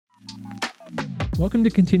Welcome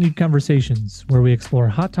to Continued Conversations, where we explore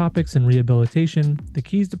hot topics in rehabilitation, the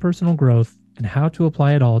keys to personal growth, and how to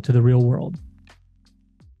apply it all to the real world.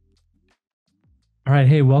 All right.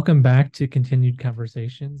 Hey, welcome back to Continued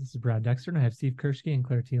Conversations. This is Brad Dexter, and I have Steve Kirschke and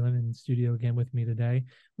Claire Thielen in the studio again with me today.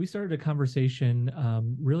 We started a conversation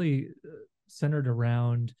really centered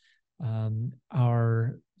around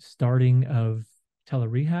our starting of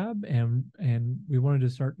telerehab, and we wanted to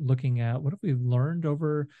start looking at what have we learned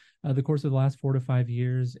over the course of the last 4 to 5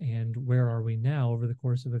 years, and where are we now over the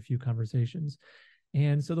course of a few conversations.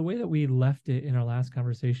 And so the way that we left it in our last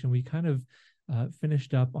conversation, we kind of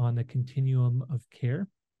finished up on the continuum of care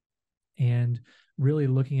and really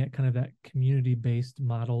looking at kind of that community-based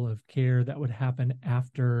model of care that would happen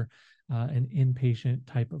after an inpatient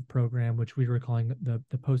type of program, which we were calling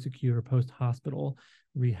the post-acute or post-hospital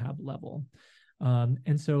rehab level.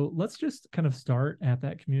 And so let's just kind of start at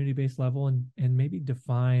that community-based level and maybe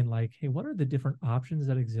define like, hey, what are the different options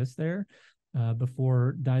that exist there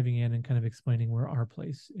before diving in and kind of explaining where our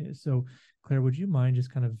place is. So Claire, would you mind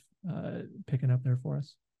just kind of picking up there for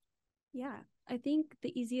us? Yeah, I think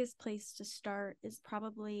the easiest place to start is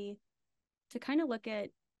probably to kind of look at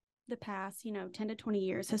the past, 10 to 20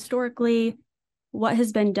 years. Historically, what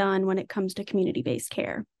has been done when it comes to community-based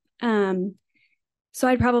care. So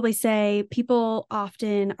I'd probably say people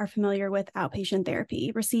often are familiar with outpatient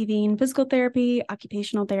therapy, receiving physical therapy,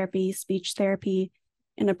 occupational therapy, speech therapy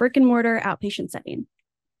in a brick and mortar outpatient setting.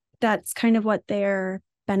 That's kind of what their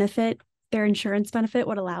insurance benefit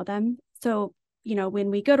would allow them. So, when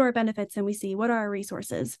we go to our benefits and we see what are our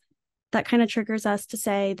resources, that kind of triggers us to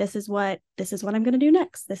say, this is what I'm going to do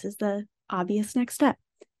next. This is the obvious next step.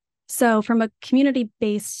 So from a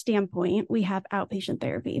community-based standpoint, we have outpatient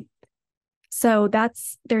therapy. So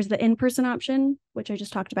there's the in-person option, which I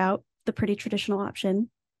just talked about, the pretty traditional option,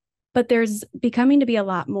 but there's becoming to be a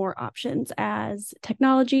lot more options as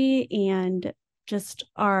technology and just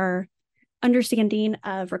our understanding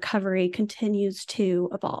of recovery continues to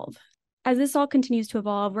evolve. As this all continues to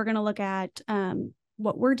evolve, we're going to look at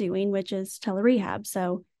what we're doing, which is telerehab.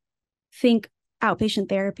 So think outpatient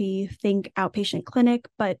therapy, think outpatient clinic,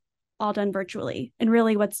 but all done virtually. And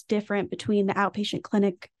really what's different between the outpatient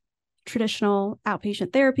clinic, traditional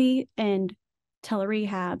outpatient therapy, and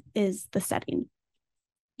telerehab is the setting.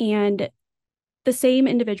 And the same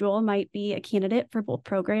individual might be a candidate for both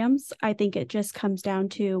programs. I think it just comes down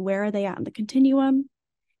to where are they at in the continuum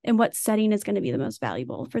and what setting is going to be the most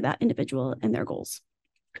valuable for that individual and their goals.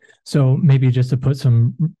 So maybe just to put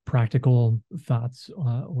some practical thoughts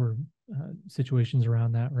or situations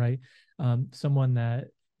around that, right? Someone that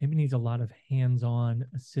maybe needs a lot of hands-on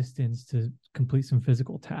assistance to complete some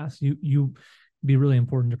physical tasks. You be really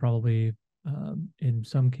important to probably in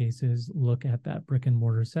some cases look at that brick and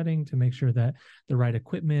mortar setting to make sure that the right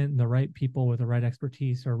equipment and the right people with the right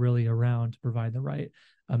expertise are really around to provide the right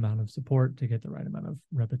amount of support, to get the right amount of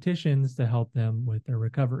repetitions to help them with their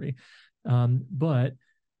recovery. But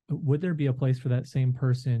would there be a place for that same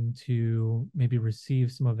person to maybe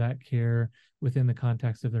receive some of that care within the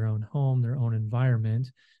context of their own home, their own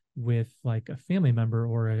environment, with like a family member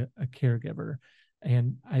or a caregiver?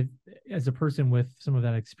 And as a person with some of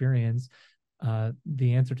that experience,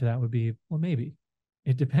 the answer to that would be, well, maybe.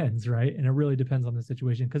 It depends, right? And it really depends on the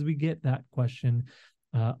situation, because we get that question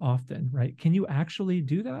often, right? Can you actually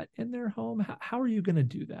do that in their home? How are you going to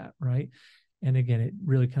do that, right? And again, it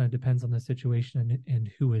really kind of depends on the situation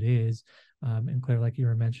and who it is. And Claire, like you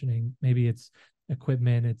were mentioning, maybe it's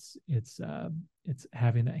equipment, it's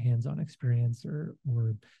having that hands-on experience or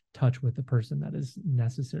touch with the person that is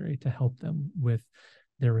necessary to help them with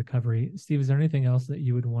their recovery. Steve, is there anything else that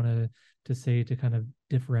you would want to say to kind of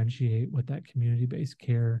differentiate what that community-based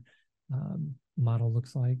care model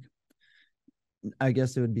looks like? I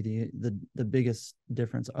guess it would be the biggest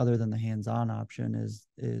difference, other than the hands-on option,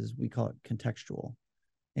 is we call it contextual.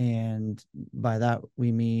 And by that,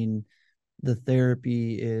 we mean the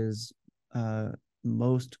therapy is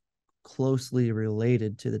most closely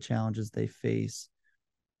related to the challenges they face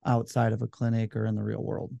outside of a clinic or in the real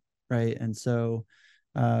world, right? And so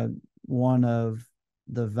one of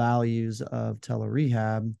the values of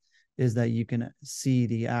telerehab is that you can see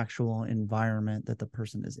the actual environment that the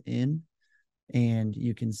person is in, and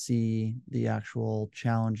you can see the actual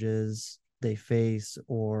challenges they face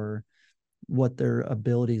or what their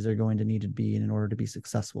abilities are going to need to be in order to be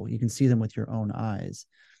successful. You can see them with your own eyes.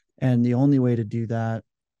 And the only way to do that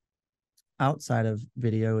outside of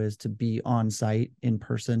video is to be on site in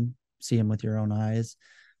person, see them with your own eyes.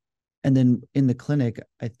 And then in the clinic,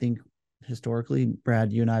 I think historically,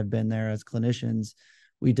 Brad, you and I have been there as clinicians,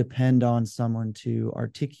 we depend on someone to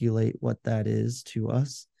articulate what that is to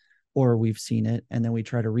us. or we've seen it and then we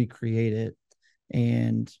try to recreate it,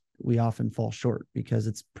 and we often fall short because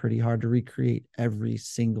it's pretty hard to recreate every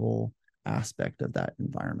single aspect of that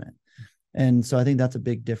environment. And so I think that's a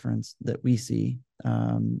big difference that we see,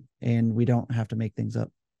 and we don't have to make things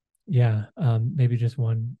up. Yeah, maybe just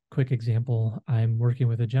one quick example. I'm working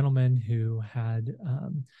with a gentleman who had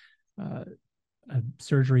a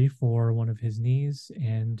surgery for one of his knees,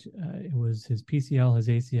 and it was his PCL, his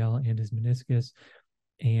ACL, and his meniscus.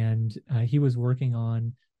 And he was working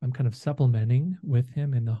on, I'm kind of supplementing with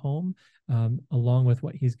him in the home, along with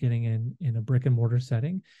what he's getting in a brick and mortar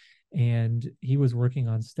setting. And he was working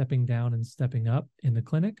on stepping down and stepping up in the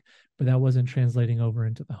clinic, but that wasn't translating over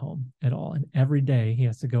into the home at all. And every day he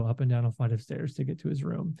has to go up and down a flight of stairs to get to his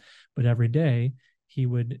room. But every day he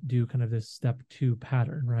would do kind of this step 2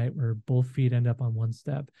 pattern, right? Where both feet end up on one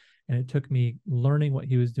step. And it took me learning what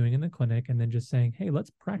he was doing in the clinic and then just saying, hey,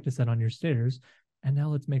 let's practice that on your stairs. And now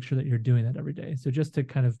let's make sure that you're doing that every day. So just to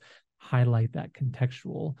kind of highlight that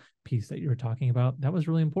contextual piece that you were talking about, that was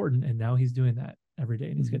really important. And now he's doing that every day,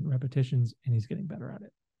 and he's getting repetitions and he's getting better at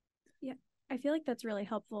it. Yeah, I feel like that's really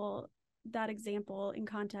helpful, that example in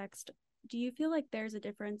context. Do you feel like there's a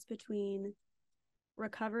difference between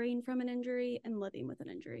recovering from an injury and living with an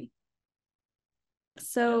injury?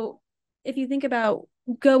 So if you think about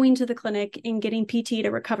going to the clinic and getting PT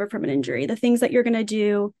to recover from an injury, the things that you're going to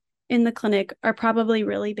do in the clinic are probably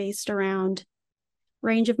really based around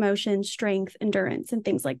range of motion, strength, endurance, and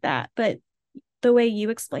things like that. But the way you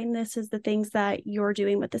explain this is the things that you're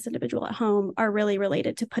doing with this individual at home are really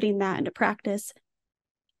related to putting that into practice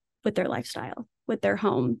with their lifestyle, with their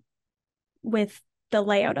home, with the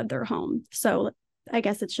layout of their home. So I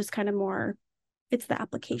guess it's just kind of more, it's the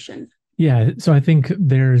application. Yeah. So I think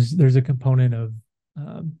there's a component of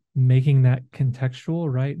making that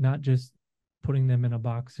contextual, right? Not just putting them in a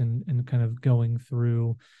box and kind of going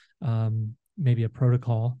through maybe a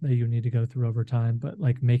protocol that you need to go through over time, but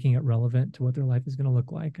like making it relevant to what their life is going to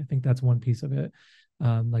look like. I think that's one piece of it.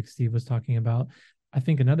 Like Steve was talking about. I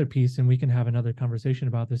think another piece, and we can have another conversation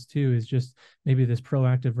about this too, is just maybe this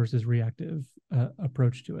proactive versus reactive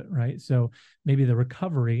approach to it, right? So maybe the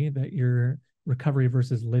recovery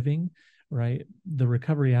versus living, right? The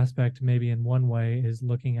recovery aspect maybe in one way is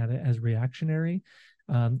looking at it as reactionary,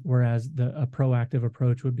 whereas a proactive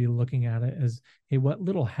approach would be looking at it as, hey, what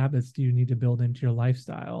little habits do you need to build into your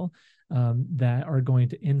lifestyle that are going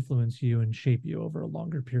to influence you and shape you over a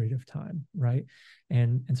longer period of time, right?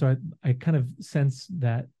 And so I kind of sense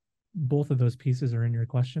that both of those pieces are in your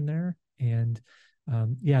question there. And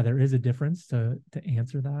yeah, there is a difference to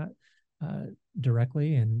answer that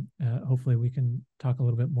directly. And hopefully we can talk a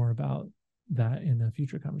little bit more about that in a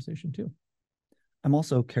future conversation too. I'm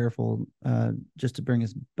also careful, just to bring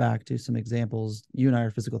us back to some examples. You and I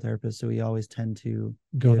are physical therapists, so we always tend to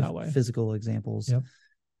go that way. Physical examples. Yep.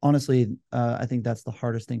 Honestly, I think that's the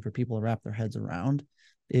hardest thing for people to wrap their heads around.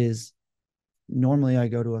 Is normally I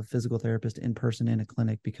go to a physical therapist in person in a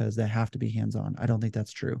clinic because they have to be hands-on. I don't think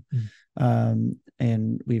that's true.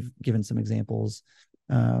 And we've given some examples.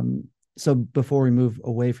 So before we move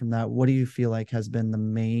away from that, what do you feel like has been the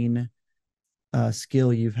main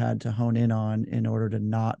skill you've had to hone in on in order to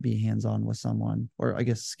not be hands-on with someone, or I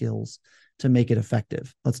guess skills to make it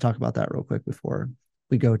effective? Let's talk about that real quick before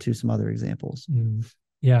we go to some other examples.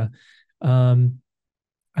 Yeah.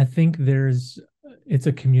 I think it's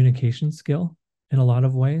a communication skill in a lot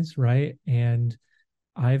of ways, right? And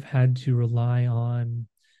I've had to rely on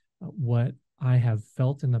what I have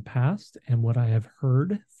felt in the past and what I have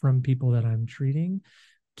heard from people that I'm treating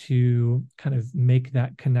to kind of make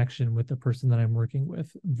that connection with the person that I'm working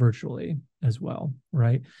with virtually as well,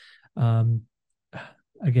 right?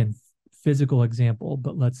 Again, physical example,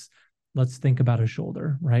 but let's think about a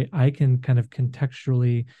shoulder, right? I can kind of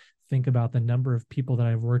contextually think about the number of people that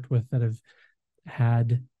I've worked with that have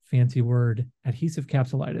had, fancy word, adhesive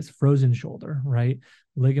capsulitis, frozen shoulder, right?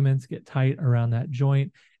 Ligaments get tight around that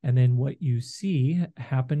joint. And then what you see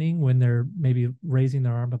happening when they're maybe raising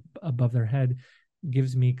their arm above their head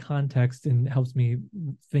gives me context and helps me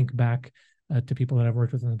think back to people that I've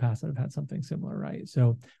worked with in the past that have had something similar, right?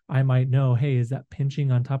 So I might know, hey, is that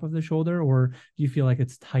pinching on top of the shoulder, or do you feel like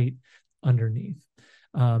it's tight underneath?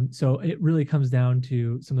 So it really comes down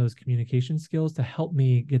to some of those communication skills to help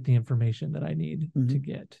me get the information that I need to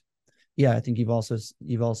get. Yeah, I think you've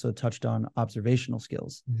also touched on observational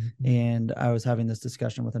skills. And I was having this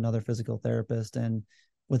discussion with another physical therapist, and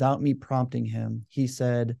without me prompting him, he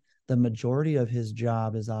said the majority of his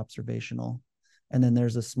job is observational. And then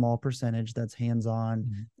there's a small percentage that's hands-on.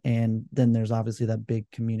 Mm-hmm. And then there's obviously that big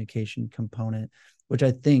communication component, which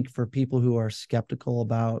I think for people who are skeptical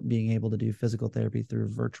about being able to do physical therapy through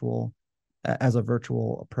virtual, as a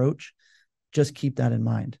virtual approach, just keep that in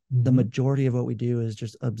mind. Mm-hmm. The majority of what we do is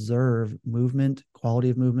just observe movement, quality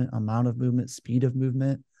of movement, amount of movement, speed of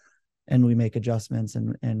movement, and we make adjustments,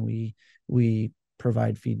 and we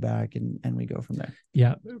provide feedback, and we go from there.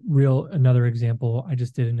 Yeah, another example. I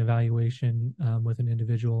just did an evaluation with an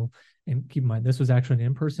individual, and keep in mind, this was actually an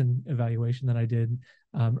in-person evaluation that I did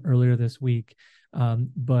earlier this week.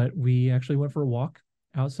 But we actually went for a walk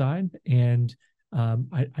outside, and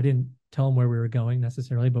I didn't tell him where we were going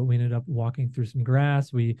necessarily, but we ended up walking through some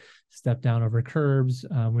grass. We stepped down over curbs.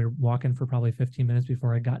 We were walking for probably 15 minutes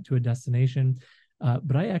before I got to a destination.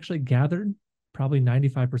 But I actually gathered probably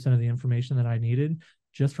 95% of the information that I needed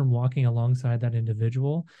just from walking alongside that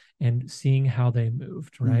individual and seeing how they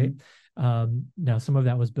moved, right? Mm-hmm. Now, some of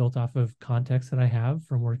that was built off of context that I have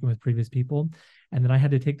from working with previous people. And then I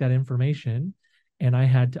had to take that information and I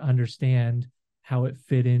had to understand how it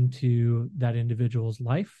fit into that individual's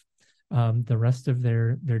life, the rest of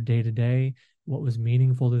their day-to-day, what was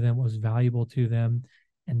meaningful to them, what was valuable to them.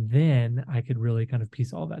 And then I could really kind of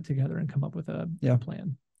piece all that together and come up with a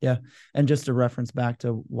plan. Yeah. And just to reference back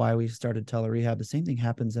to why we started telerehab, the same thing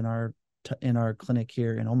happens in our clinic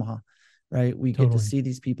here in Omaha, right? We get to see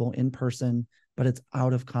these people in person, but it's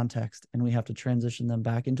out of context, and we have to transition them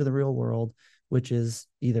back into the real world, which is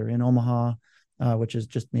either in Omaha, which is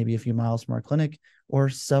just maybe a few miles from our clinic, or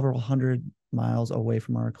several hundred miles away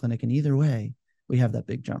from our clinic. And either way, we have that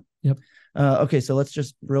big jump. Yep. Okay, so let's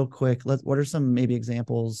just real quick. What are some maybe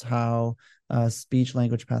examples how speech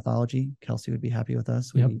language pathology? Kelsey would be happy with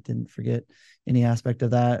us. We didn't forget any aspect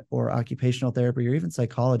of that, or occupational therapy, or even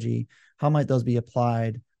psychology. How might those be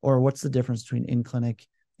applied, or what's the difference between in-clinic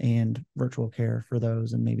and virtual care for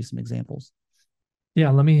those, and maybe some examples? Yeah,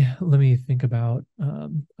 let me think about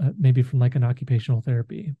maybe from like an occupational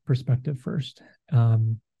therapy perspective first.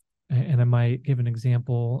 And I might give an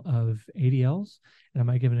example of ADLs, and I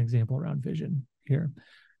might give an example around vision here.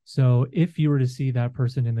 So if you were to see that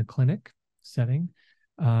person in the clinic setting,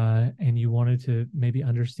 and you wanted to maybe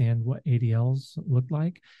understand what ADLs look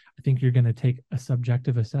like, I think you're going to take a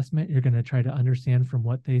subjective assessment. You're going to try to understand from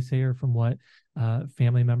what they say or from what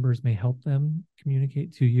family members may help them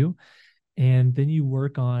communicate to you. And then you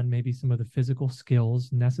work on maybe some of the physical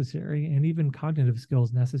skills necessary and even cognitive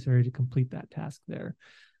skills necessary to complete that task there.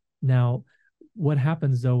 Now, what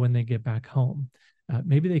happens though when they get back home?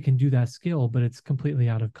 Maybe they can do that skill, but it's completely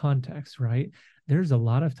out of context, right? There's a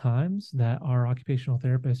lot of times that our occupational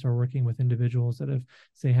therapists are working with individuals that have,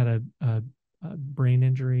 say, had a brain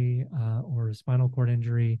injury or a spinal cord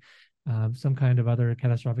injury, some kind of other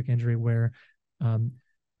catastrophic injury where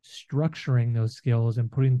structuring those skills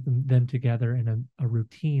and putting them together in a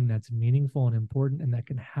routine that's meaningful and important and that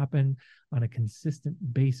can happen on a consistent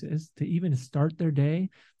basis to even start their day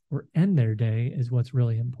or end their day is what's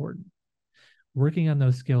really important. Working on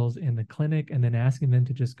those skills in the clinic and then asking them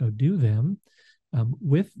to just go do them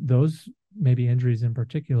with those maybe injuries in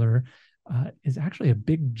particular is actually a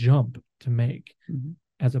big jump to make,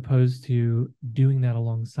 as opposed to doing that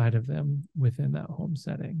alongside of them within that home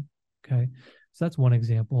setting. Okay. So that's one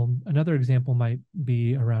example. Another example might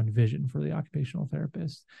be around vision for the occupational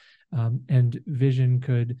therapist. And vision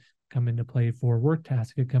could come into play for work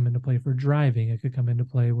tasks. It could come into play for driving. It could come into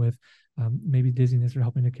play with maybe dizziness or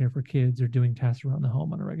helping to care for kids or doing tasks around the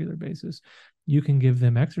home on a regular basis. You can give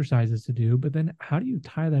them exercises to do, but then how do you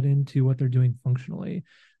tie that into what they're doing functionally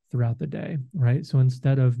throughout the day, right? So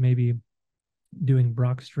instead of maybe doing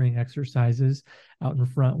Brock string exercises out in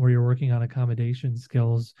front where you're working on accommodation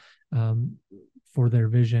skills for their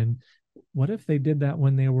vision, what if they did that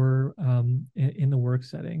when they were in the work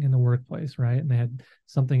setting, in the workplace, right? And they had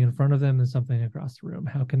something in front of them and something across the room.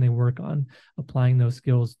 How can they work on applying those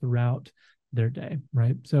skills throughout their day,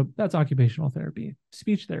 right? So that's occupational therapy.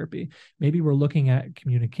 Speech therapy, maybe we're looking at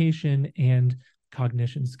communication and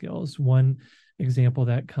cognition skills. One example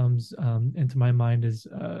that comes into my mind is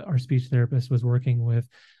our speech therapist was working with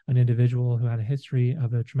an individual who had a history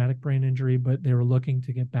of a traumatic brain injury, but they were looking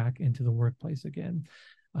to get back into the workplace again.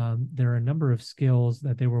 There are a number of skills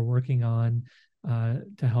that they were working on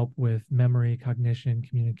to help with memory, cognition,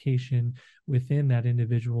 communication within that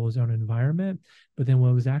individual's own environment. But then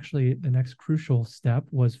what was actually the next crucial step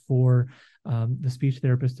was for the speech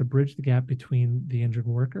therapist to bridge the gap between the injured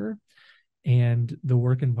worker and the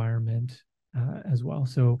work environment as well.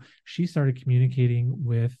 So she started communicating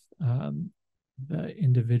with the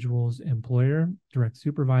individual's employer, direct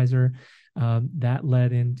supervisor. That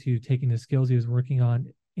led into taking the skills he was working on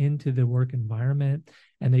into the work environment,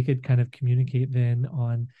 and they could kind of communicate then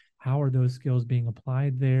on how are those skills being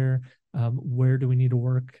applied there, where do we need to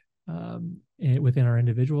work within our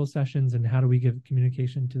individual sessions, and how do we give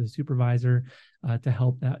communication to the supervisor to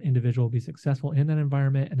help that individual be successful in that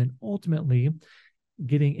environment, and then ultimately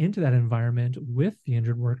getting into that environment with the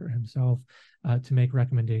injured worker himself to make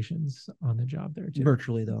recommendations on the job there too.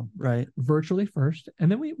 Virtually though, right? Virtually first,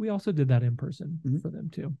 and then we also did that in person for them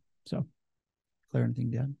too. So, Claire,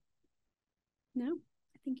 anything to add? No,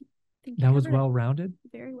 I think that was well rounded.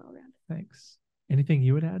 Very well rounded. Thanks. Anything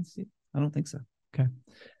you would add, Steve? I don't think so. Okay.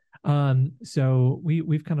 So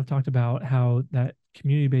we've kind of talked about how that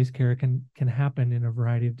community-based care can happen in a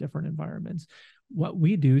variety of different environments. What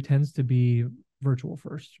we do tends to be virtual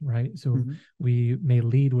first, right? So we may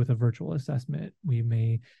lead with a virtual assessment. We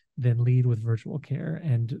may then lead with virtual care,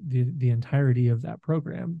 and the entirety of that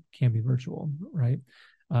program can be virtual, right?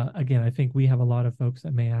 Again, I think we have a lot of folks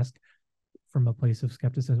that may ask from a place of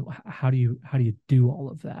skepticism, how do you do all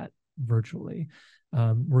of that virtually?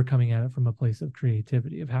 We're coming at it from a place of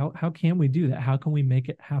creativity of how can we do that? How can we make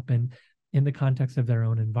it happen in the context of their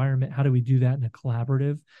own environment? How do we do that in a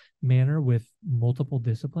collaborative manner with multiple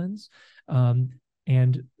disciplines?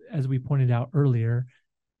 And as we pointed out earlier,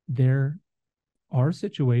 there are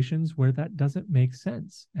situations where that doesn't make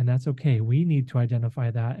sense, and that's okay. We need to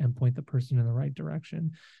identify that and point the person in the right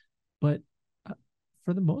direction. But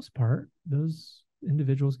for the most part, those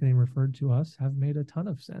individuals getting referred to us have made a ton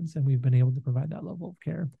of sense, and we've been able to provide that level of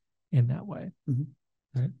care in that way.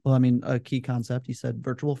 Right. Well, I mean, a key concept, you said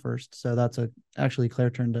virtual first. So that's actually Claire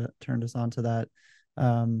turned us on to that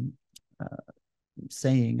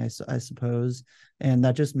saying, I suppose. And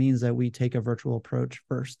that just means that we take a virtual approach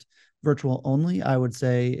first. Virtual only, I would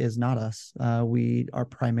say, is not us. We are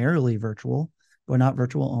primarily virtual. We're not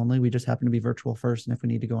virtual only. We just happen to be virtual first. And if we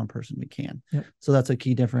need to go in person, we can. Yep. So that's a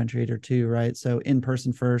key differentiator too, right? So in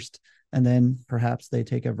person first, and then perhaps they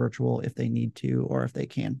take a virtual if they need to, or if they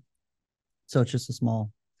can. So it's just a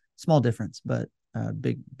small difference, but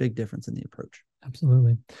big difference in the approach.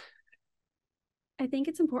 Absolutely. I think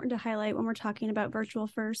it's important to highlight when we're talking about virtual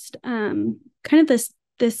first, kind of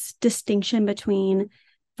this distinction between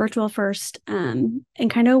virtual first and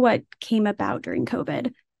kind of what came about during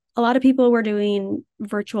COVID. A lot of people were doing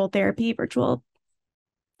virtual therapy, virtual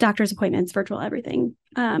doctor's appointments, virtual everything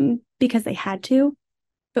because they had to.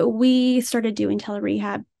 But we started doing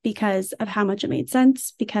telerehab because of how much it made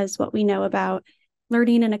sense, because what we know about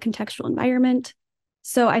learning in a contextual environment.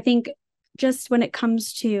 So I think just when it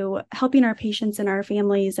comes to helping our patients and our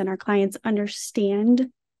families and our clients understand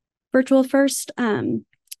virtual first,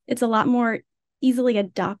 it's a lot more easily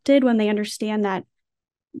adopted when they understand that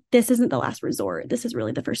this isn't the last resort. This is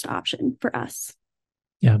really the first option for us.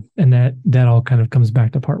 Yeah. And that all kind of comes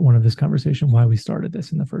back to part one of this conversation, why we started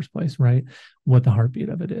this in the first place, right? What the heartbeat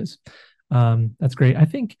of it is. That's great. I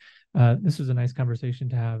think this was a nice conversation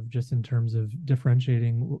to have just in terms of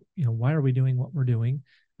differentiating, why are we doing what we're doing?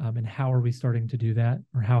 And how are we starting to do that?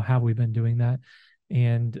 Or how have we been doing that?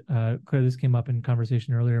 And Claire, this came up in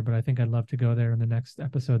conversation earlier, but I think I'd love to go there in the next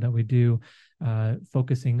episode that we do,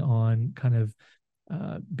 focusing on kind of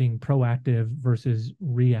being proactive versus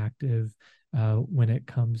reactive when it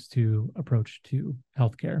comes to approach to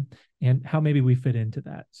healthcare and how maybe we fit into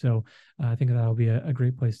that. So I think that'll be a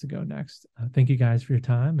great place to go next. Thank you guys for your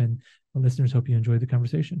time, and the listeners, hope you enjoyed the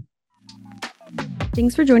conversation.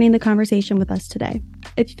 Thanks for joining the conversation with us today.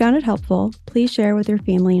 If you found it helpful, please share with your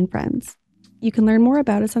family and friends. You can learn more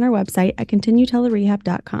about us on our website at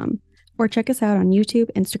continuetelerehab.com or check us out on YouTube,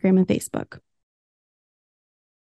 Instagram, and Facebook.